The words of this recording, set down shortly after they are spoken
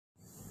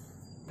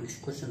Next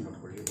question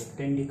ನೋಡ್ಕೊಳ್ಳಿ.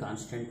 Obtain the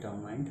constant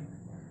term and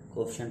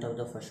coefficient of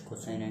the first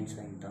cosine and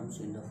sine terms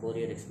in the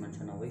Fourier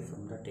expansion of y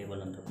from the table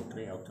ಅಂತ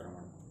ಕೊಟ್ಟರೆ ಯಾವ ಥರ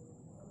ಮಾಡೋದು?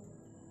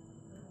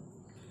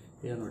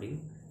 ಈಗ ನೋಡಿ,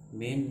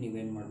 ಮೇನ್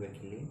ನೀವೇನು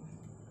ಮಾಡಬೇಕು,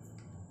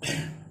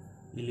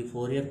 ಇಲ್ಲಿ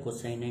ಫೋರಿಯರ್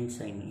ಕೊಸೈನ್ ಆ್ಯಂಡ್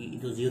ಸೈನ್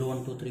ಇದು 0 1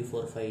 2 3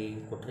 4 5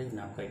 ಕೊಟ್ಟರೆ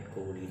ಜ್ಞಾಪಕ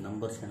ಇಟ್ಕೋಬಿಡಿ.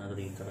 ನಂಬರ್ಸ್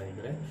ಏನಾದರೂ ಈ ಥರ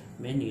ಇದ್ದರೆ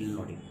ಮೇನ್ ಇಲ್ಲಿ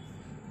ನೋಡಿ,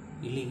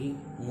 ಇಲ್ಲಿ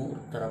 3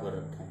 ಥರ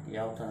ಬರುತ್ತೆ.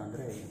 ಯಾವ ಥರ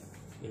ಅಂದರೆ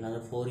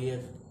ಇಲ್ಲಾಂದರೆ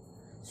ಫೋರಿಯರ್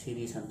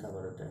ಸೀರೀಸ್ ಅಂತ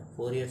ಬರುತ್ತೆ.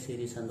 ಫೋರಿಯರ್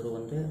ಸೀರೀಸ್ ಅಂದರೂ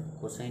ಒಂದೇ,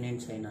 ಕೊಸೈನ್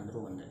ಆ್ಯಂಡ್ ಸೈನ್ ಅಂದರೂ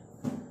ಒಂದೇ.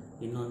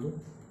 ಇನ್ನೊಂದು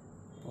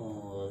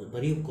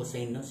ಬರೀ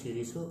ಕೊಸೈನ್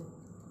ಸೀರೀಸು,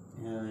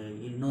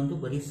 ಇನ್ನೊಂದು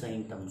ಬರೀ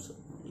ಸೈನ್ ಟರ್ಮ್ಸು.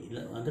 ಇಲ್ಲ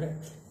ಅಂದರೆ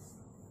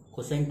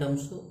ಕೊಸೈನ್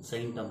ಟರ್ಮ್ಸು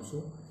ಸೈನ್ ಟರ್ಮ್ಸು,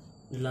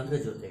 ಇಲ್ಲಾಂದರೆ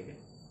ಜೊತೆಗೆ.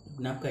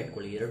 ಜ್ಞಾಪಕ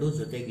ಇಟ್ಕೊಳ್ಳಿ, ಎರಡೂ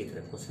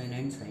ಜೊತೆಗಿದ್ರೆ ಕೊಸೈನ್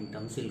ಆ್ಯಂಡ್ ಸೈನ್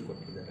ಟರ್ಮ್ಸ್ ಇಲ್ಲಿ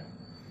ಕೊಟ್ಟಿದ್ದಾರೆ.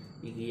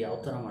 ಈಗ ಯಾವ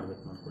ಥರ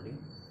ಮಾಡಬೇಕು ನೋಡ್ಕೊಳ್ಳಿ.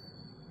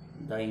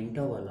 ದ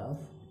ಇಂಟರ್ವಲ್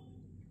ಆಫ್,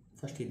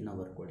 ಫಸ್ಟ್ ಇದನ್ನ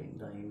ಬರ್ಕೊಳ್ಳಿ.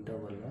 The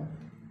interval of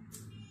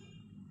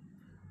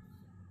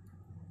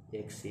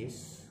x is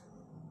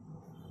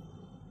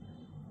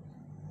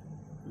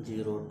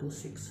 0 to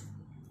 6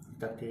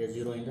 ತಗ್ತಿದೆ.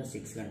 0 ಇಂದ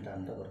 6 ಗಂಟೆ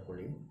ಅಂತ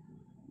ಬರ್ಕೊಳ್ಳಿ.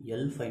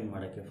 ಎಲ್ ಫೈಂಡ್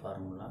ಮಾಡೋಕ್ಕೆ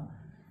ಫಾರ್ಮುಲಾ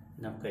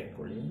ಜ್ಞಾಪಕ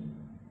ಇಟ್ಕೊಳ್ಳಿ.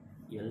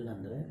 ಎಲ್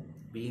ಅಂದರೆ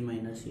b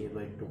ಮೈನಸ್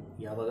a/2.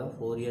 ಯಾವಾಗ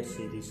ಫೋರಿಯರ್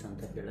ಸೀರೀಸ್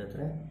ಅಂತ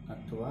ಕೇಳಿದ್ರೆ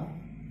ಅಥವಾ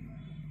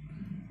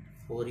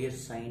Fourier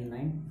sign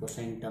and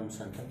cosine terms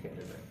ಅಂತ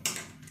ಕೇಳಿದ್ರೆ,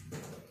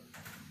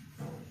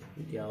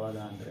 ಇದು ಯಾವಾಗ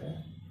ಅಂದರೆ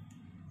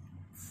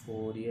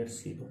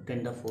obtain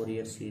the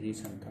Fourier series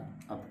ಅಂತ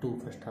up to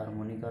first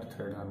harmonic R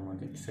third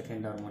harmonic,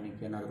 second harmonic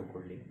ಏನಾದರೂ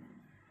ಕೊಡಲಿ,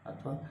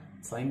 ಅಥವಾ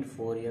find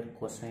Fourier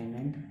cosine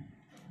and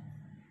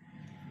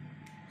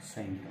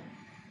sign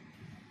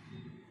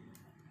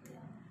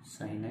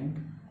and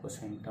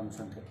cosine terms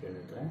ಅಂತ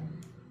ಕೇಳಿದ್ರೆ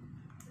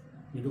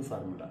ಇದು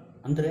ಫಾರ್ಮುಲಾ.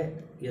 ಅಂದರೆ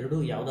ಎರಡು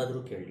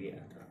ಯಾವುದಾದ್ರೂ ಕೇಳಿ,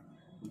 ಆ ಥರ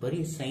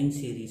ಬರೀ sign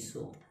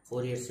series,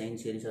 Fourier sign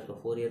series ಅಥವಾ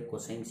Fourier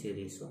cosine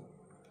series,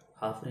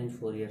 half range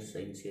Fourier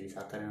sign series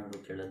ಆ ಥರ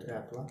ಏನಾದರೂ ಕೇಳಿದ್ರೆ,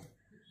 ಅಥವಾ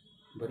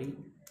ಬರೀ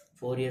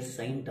ಫೋರಿಯರ್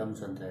ಸೈನ್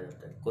ಟರ್ಮ್ಸ್ ಅಂತ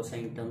ಇರುತ್ತೆ,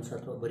 ಕೊಸೈನ್ ಟರ್ಮ್ಸ್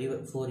ಅಥವಾ ಬರೀ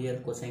ಫೋರಿಯರ್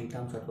ಕೊಸೈನ್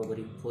ಟರ್ಮ್ಸ್ ಅಥವಾ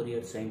ಬರೀ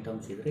ಫೋರಿಯರ್ ಸೈನ್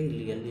ಟರ್ಮ್ಸ್ ಇದ್ದರೆ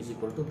ಇಲ್ಲಿ L is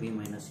equal to b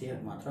minus a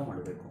ಮಾತ್ರ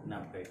ಮಾಡಬೇಕು.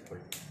 ಜ್ಞಾಪಕ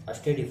ಇಟ್ಕೊಳ್ಳಿ,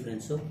 ಅಷ್ಟೇ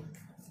ಡಿಫ್ರೆನ್ಸು,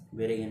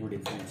 ಬೇರೆ ಏನೂ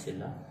ಡಿಫ್ರೆನ್ಸ್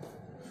ಇಲ್ಲ.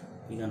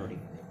 ಈಗ ನೋಡಿ,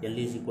 L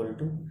is equal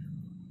to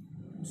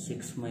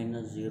 6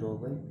 minus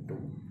 0/2.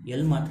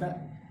 L ಮಾತ್ರ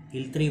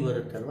ಇಲ್ಲಿ 3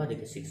 ಬರುತ್ತಲ್ವ,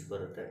 ಅದಕ್ಕೆ 6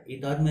 ಬರುತ್ತೆ.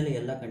 ಇದಾದಮೇಲೆ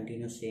ಎಲ್ಲ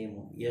ಕಂಟಿನ್ಯೂಸ್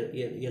ಸೇಮು,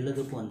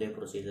 ಎಲ್ಲದಕ್ಕೂ ಒಂದೇ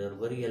ಪ್ರೊಸೀಜರ್,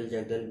 ಬರೀ ಎಲ್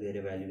ಜಾಗದಲ್ಲಿ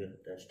ಬೇರೆ ವ್ಯಾಲ್ಯೂ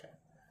ಇರುತ್ತೆ ಅಷ್ಟೇ.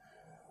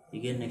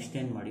 ಈಗ ನೆಕ್ಸ್ಟ್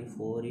ಏನು ಮಾಡಿ,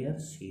 ಫೋರಿಯರ್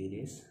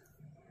ಸೀರೀಸ್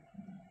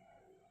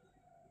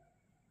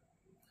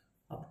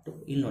ಅಪ್ ಟು,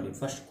 ಇಲ್ಲಿ ನೋಡಿ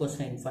ಫಸ್ಟ್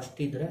ಕೊಸೈನ್ ಫಸ್ಟ್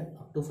ಇದ್ದರೆ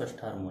up to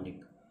first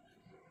harmonic,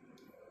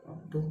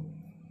 up to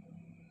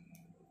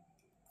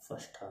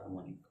first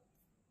harmonic.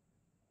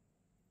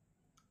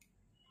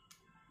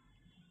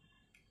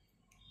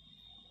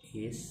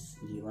 Is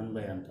given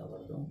by ಅಂತ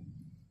ಬರೆದು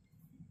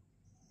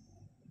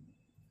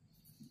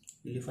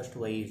ಇಲ್ಲಿ first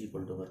y is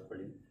equal to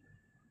ಬರ್ಕೊಳ್ಳಿ,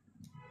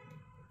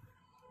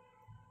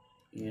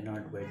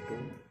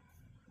 a0/2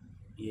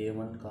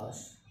 a1 cos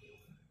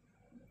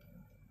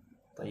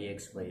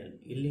πx/l.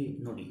 ಇಲ್ಲಿ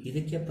ನೋಡಿ,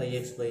 ಇದಕ್ಕೆ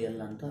πx/l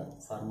ಅಂತ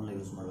ಫಾರ್ಮುಲಾ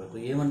ಯೂಸ್ ಮಾಡಬೇಕು.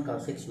 a1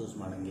 cos x ಯೂಸ್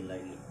ಮಾಡೋಂಗಿಲ್ಲ.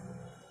 ಇಲ್ಲಿ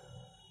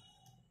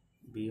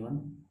b1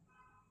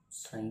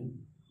 sin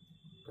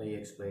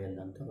πx/l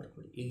ಅಂತ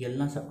ಬರ್ಕೊಳ್ಳಿ. ಈಗ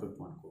ಎಲ್ಲ substitute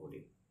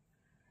ಮಾಡ್ಕೊಬಿಡಿ.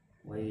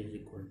 y is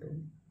equal to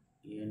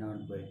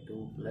a0/2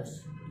 plus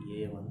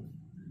a1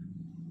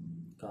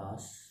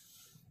 cos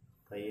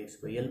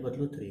πx/l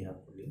ಬದಲು 3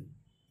 ಹಾಕೊಳ್ಳಿ,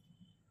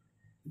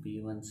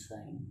 b1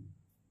 sin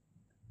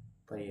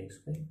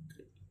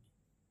πx/3.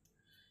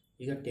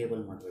 ಈಗ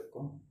ಟೇಬಲ್ ಮಾಡಬೇಕು.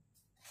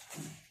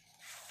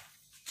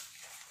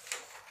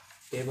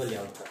 ಟೇಬಲ್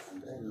ಯಾವ ಥರ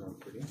ಅಂದರೆ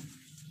ನೋಡ್ಕೊಳ್ಳಿ,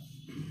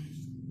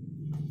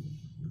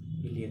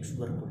 ಇಲ್ಲಿ x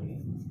ಬರ್ಕೊಳ್ಳಿ,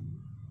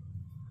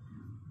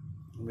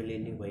 ಆಮೇಲೆ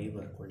ಇಲ್ಲಿ y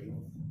ಬರ್ಕೊಳ್ಳಿ,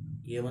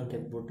 a1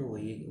 ತೆಗೆದ್ಬಿಟ್ಟು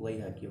y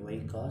ಹಾಕಿ, y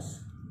cos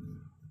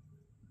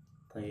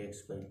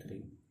πx/3,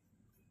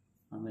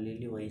 ಆಮೇಲೆ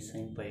ಇಲ್ಲಿ y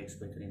sin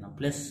πx/3. ನಾವು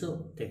ಪ್ಲಸ್ಸು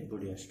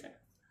ತೆಗೆದ್ಬಿಡಿ ಅಷ್ಟೇ.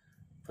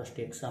 ಫಸ್ಟ್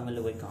x ಆಮೇಲೆ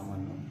y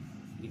ಕಾಮನ್ನು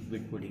ಇದು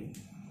ಬಿಟ್ಬಿಡಿ.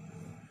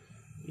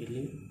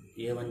 ಇಲ್ಲಿ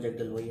a1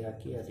 ಜಾಗದಲ್ಲಿ y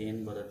ಹಾಕಿ,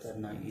 ಅದೇನು ಬರುತ್ತೆ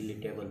ಅದನ್ನ ಇಲ್ಲಿ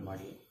ಟೇಬಲ್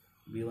ಮಾಡಿ,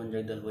 b1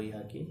 ಜಾಗದಲ್ಲಿ y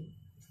ಹಾಕಿ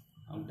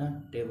ಅದನ್ನ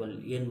ಟೇಬಲ್,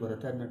 ಏನು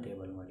ಬರುತ್ತೆ ಅದನ್ನ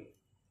ಟೇಬಲ್ ಮಾಡಿ.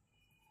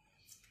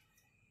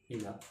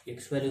 ಈಗ x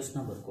ವ್ಯಾಲ್ಯೂಸ್ನ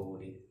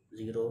ಬರ್ಕೋಬಿಡಿ,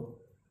 0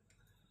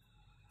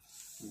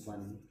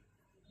 1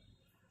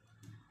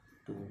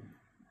 2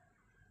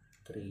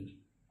 3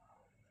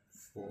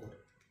 4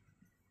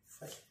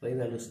 5. y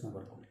ವ್ಯಾಲ್ಯೂಸ್ನ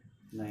ಬರ್ಕೊಳ್ಳಿ,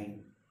 9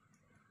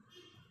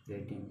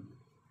 18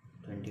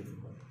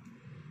 24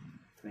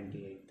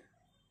 28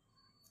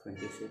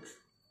 26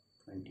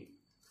 20.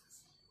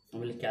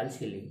 ಆಮೇಲೆ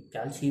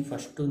ಕ್ಯಾಲ್ಸಿ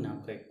ಫಸ್ಟು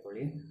ಜ್ಞಾಪಕ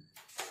ಇಟ್ಕೊಳ್ಳಿ.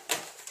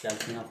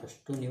 ಕ್ಯಾಲ್ಸಿನ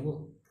ಫಸ್ಟು ನೀವು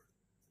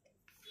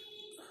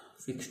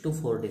ಫಿಕ್ಸ್ ಟು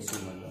 4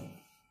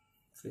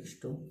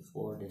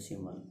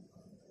 ಡೆಸಿಮಲ್.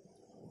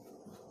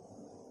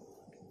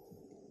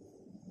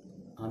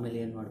 ಆಮೇಲೆ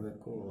ಏನು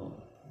ಮಾಡಬೇಕು,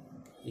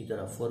 ಈ ಥರ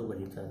 4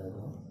 ಬರೀತಾ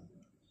ಇರೋದು,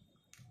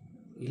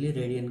 ಇಲ್ಲಿ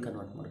ರೇಡಿಯನ್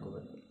ಕನ್ವರ್ಟ್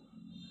ಮಾಡ್ಕೋಬೇಕು.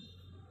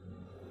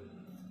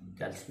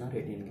 ಕ್ಯಾಲ್ಸಿನ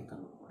ರೇಡಿಯನ್ಗೆ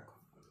ಕನ್ವರ್ಟ್ ಮಾಡ್ಕೊ,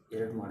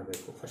 2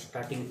 ಮಾಡಬೇಕು. ಫಸ್ಟ್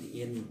ಸ್ಟಾರ್ಟಿಂಗ್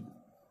ಏನು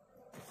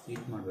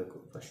ಇದು ಮಾಡಬೇಕು,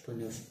 ಫಸ್ಟು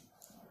ನೀವು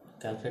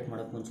ಕ್ಯಾಲ್ಕುಲೇಟ್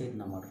ಮಾಡೋಕ್ಕೆ ಮುಂಚೆ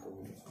ಇದನ್ನ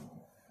ಮಾಡ್ಕೋಬೋದು.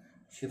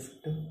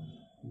 ಶಿಫ್ಟ್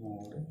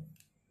ಮೋಡ್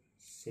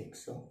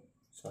 6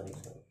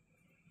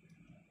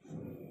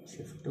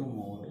 ಶಿಫ್ಟ್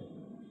ಮೋಡ್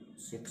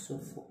 6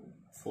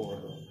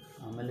 4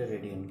 ಆಮೇಲೆ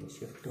ರೇಡಿಯನ್ಗೆ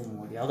ಶಿಫ್ಟ್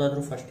ಮೋಡ್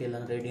ಯಾವುದಾದ್ರೂ ಫಸ್ಟ್ ಇಲ್ಲ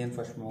ಅಂದರೆ ರೇಡಿಯನ್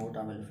ಫಸ್ಟ್ ಮಾಡ್ಬಿಟ್ಟು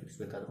ಆಮೇಲೆ ಫಿಕ್ಸ್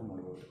ಬೇಕಾದರೂ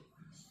ಮಾಡ್ಬೋದು.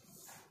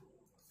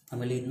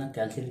 ಆಮೇಲೆ ಇದನ್ನ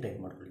ಕ್ಯಾಲ್ಸಿಲಿ ಟೈಪ್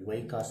ಮಾಡ್ಕೊಳ್ಳಿ. y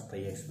cos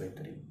pi x by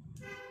 3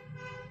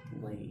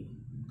 y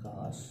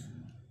cos,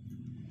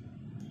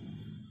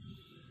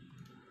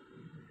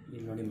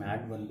 ಇಲ್ಲಿ ನೋಡಿ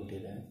ಮ್ಯಾಟ್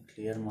ಬಂದ್ಬಿಟ್ಟಿದೆ,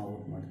 ಕ್ಲಿಯರ್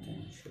ಮಾಡ್ಬಿಟ್ಟು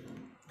ಮಾಡ್ತೇನೆ.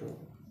 ಶಿಫ್ಟ್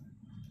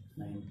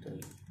 9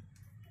 3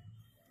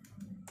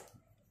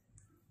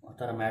 ಆ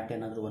ಥರ ಮ್ಯಾಟ್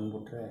ಏನಾದರೂ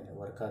ಬಂದ್ಬಿಟ್ರೆ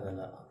ವರ್ಕ್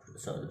ಆಗೋಲ್ಲ,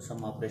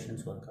 ಸಮ್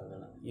ಆಪ್ರೇಷನ್ಸ್ ವರ್ಕ್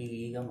ಆಗೋಲ್ಲ.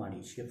 ಈಗ ಮಾಡಿ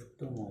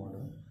shift mode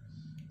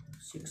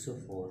 6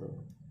 4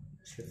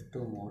 shift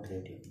mode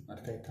radian.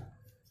 ಅರ್ಥ ಆಯ್ತಾ?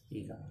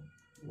 ಈಗ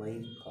y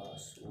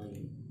cos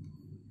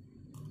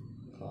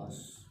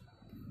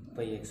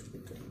pi x by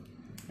 3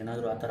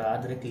 ಏನಾದರೂ ಆ ಥರ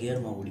ಆದರೆ ಕ್ಲಿಯರ್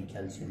ಮಾಡಿಬಿಡಿ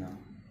ಕ್ಯಾಲ್ಸಿನ,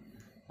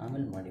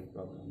 ಆಮೇಲೆ ಮಾಡಿ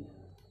problem.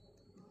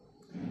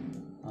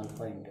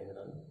 Alpha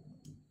integral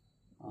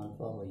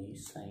alpha y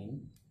sign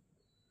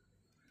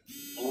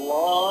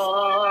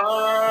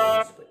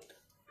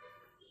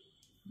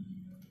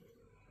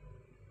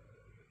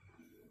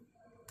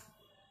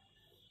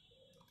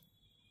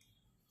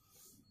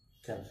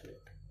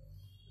calculate.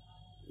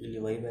 ಇಲ್ಲಿ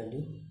y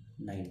value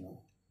 9,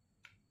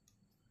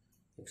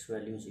 x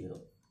value 0,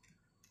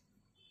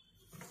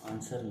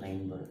 answer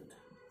 9 ಬರುತ್ತೆ.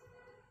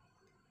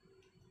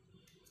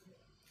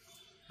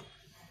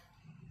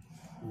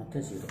 ಮತ್ತು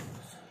 0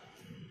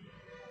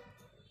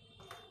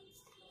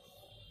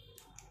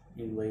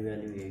 ಇಲ್ಲಿ y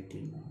value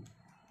 18,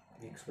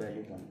 x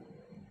value 1,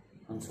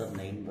 answer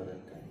 9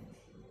 ಬರುತ್ತೆ.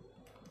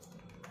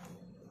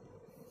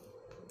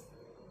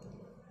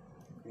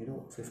 ಇದು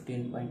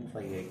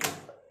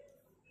 15.585.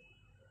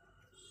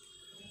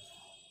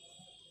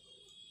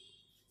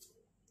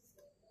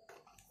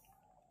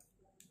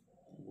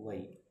 y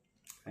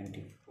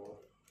 24,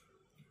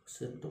 x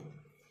 2,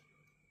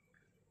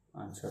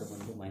 ಆನ್ಸರ್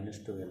ಬಂದು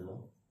 -12,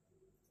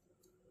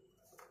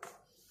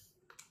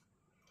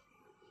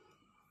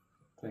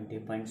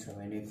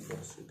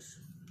 20.7846.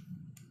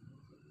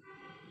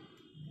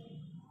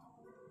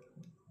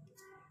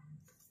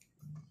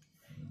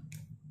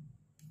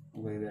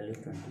 y value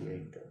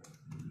 28,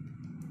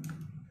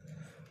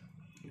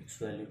 x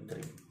value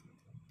 3,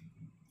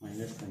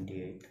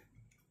 -28,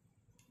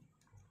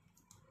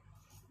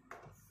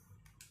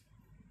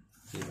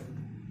 0.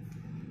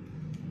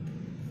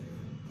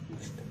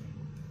 Next,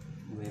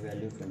 y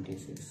value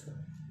 26,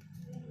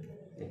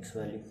 x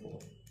value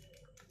 4,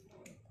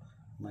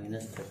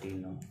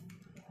 -13,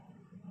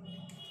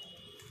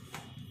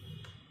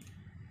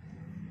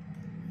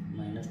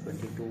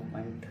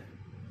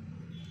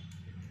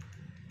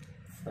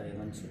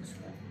 -22.516,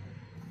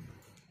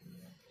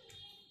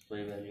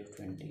 y value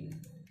 20,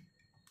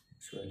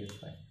 x value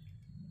 5,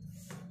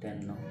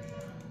 10,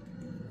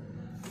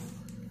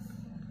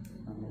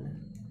 ಆಮೇಲೆ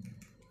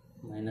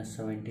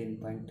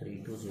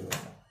 -17.320.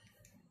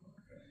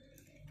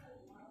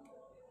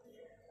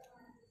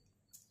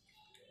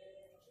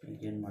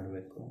 ಈಗೇನು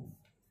ಮಾಡಬೇಕು,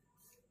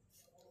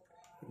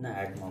 ಇದನ್ನ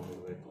ಆ್ಯಡ್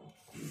ಮಾಡಿಬಿಡ್ಬೇಕು.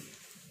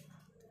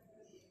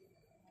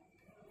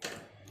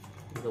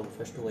 ಈಗ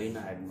ಫಸ್ಟ್ ವೈನ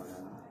ಆ್ಯಡ್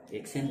ಮಾಡೋಣ.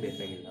 ಎಕ್ಸ್ ಏನು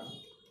ಬೇಕಾಗಿಲ್ಲ.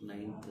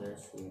 9 +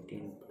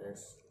 18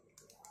 +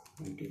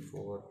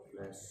 24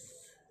 +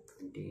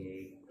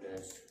 28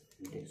 +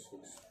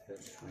 26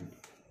 + 20,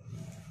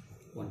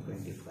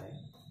 125.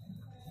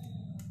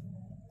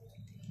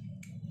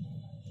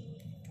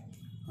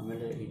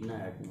 ಆಮೇಲೆ ಇದನ್ನ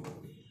ಆ್ಯಡ್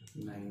ಮಾಡಿ.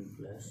 9 +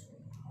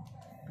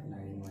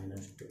 9 -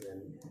 12 -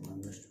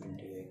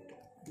 28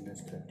 -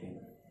 13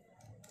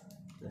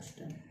 +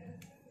 10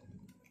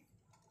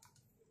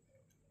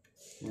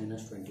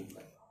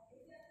 -25.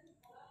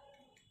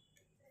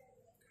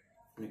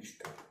 Next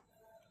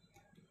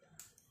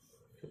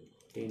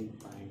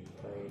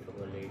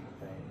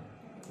 15.5885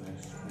 +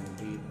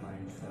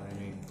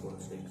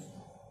 20.7846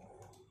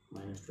 -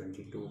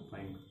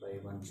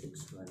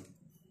 22.5161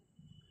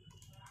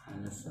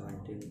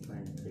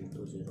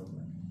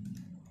 -17.3205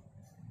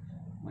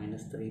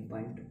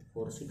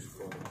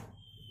 -3.464.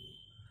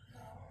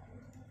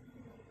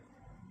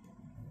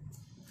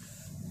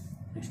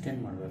 ನೆಕ್ಸ್ಟ್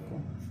ಏನು ಮಾಡಬೇಕು,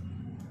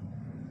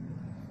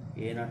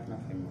 A0ನ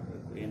ಫೈಂಡ್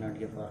ಮಾಡಬೇಕು.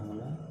 A0ಗೆ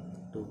formula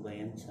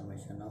 2/n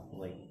summation of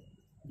y.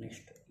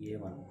 Next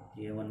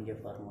A1ಗೆ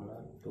formula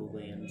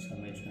 2/n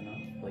summation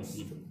of y.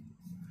 ಇದು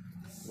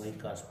y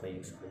cos pi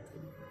x by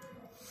 3.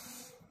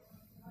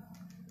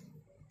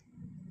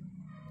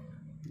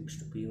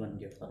 Next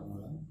P1ಗೆ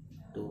formula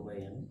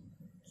 2/n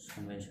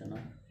summation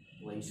of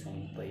y sin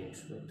pi x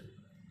by 3.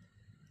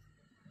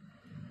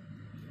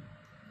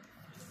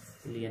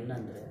 ಇಲ್ಲಿ n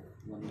ಅಂದರೆ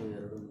 1 2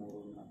 3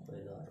 4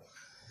 5 6,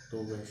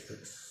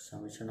 2/6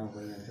 summation of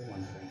y ಅಂದರೆ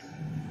 120,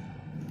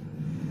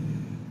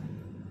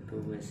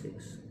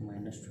 2/6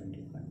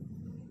 -25,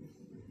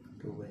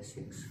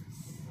 2/6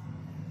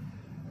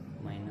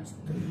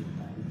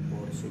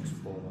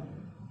 -3.464.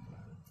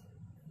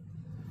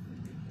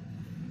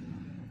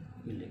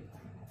 ಇಲ್ಲಿ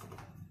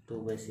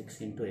 2/6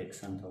 into x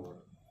ಅಂತ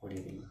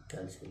ಹೊಡೀರಿ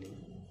ಕ್ಯಾಲ್ಸಿಲಿ.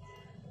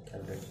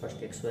 Calculate.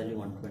 First x value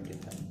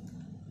 125,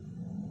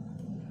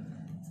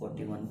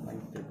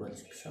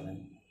 41.667,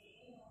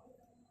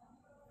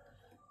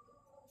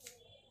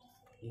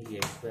 ಇಲ್ಲಿ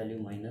x value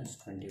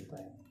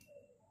 -25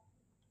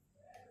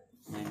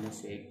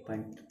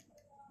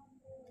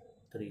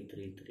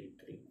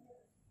 -8.3333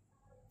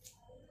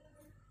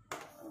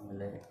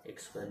 ಆಮೇಲೆ x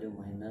value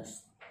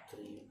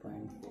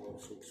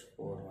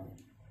 -3.4641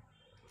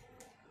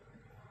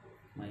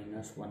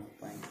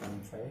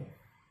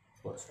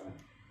 -1.1547.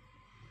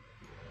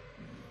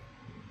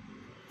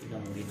 ಈಗ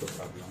ಮುಗೀತು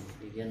ಪ್ರಾಬ್ಲಮ್.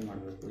 ಈಗೇನು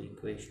ಮಾಡಬೇಕು,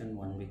 ಇಕ್ವೇಷನ್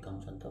 1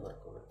 ಬಿಕಮ್ಸ್ ಅಂತ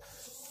ಬರ್ಕೋಬೇಕು.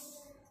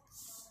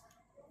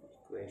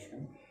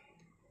 Equation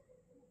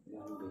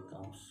 1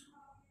 becomes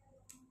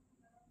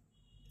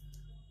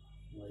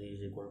y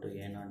is equal to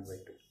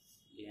a0/2.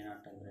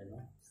 a0 ಅಂದ್ರೇನು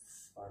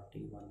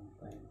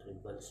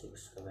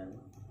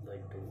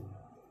 41.6667/2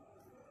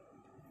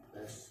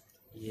 ಪ್ಲಸ್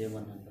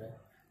a1 ಅಂದರೆ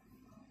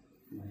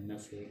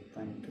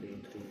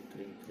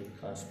 -8.3333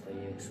 cos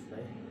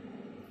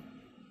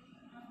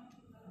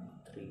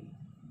πx/3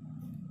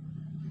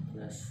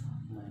 plus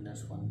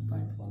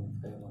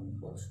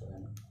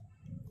 -1.15147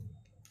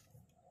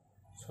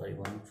 sorry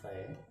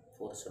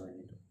 1547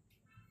 ಇದು.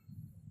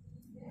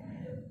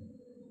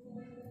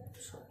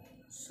 ಸೊ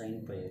sin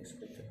πx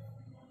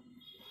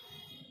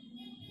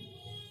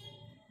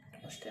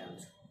ಅಷ್ಟೇ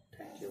ಆನ್ಸರ್.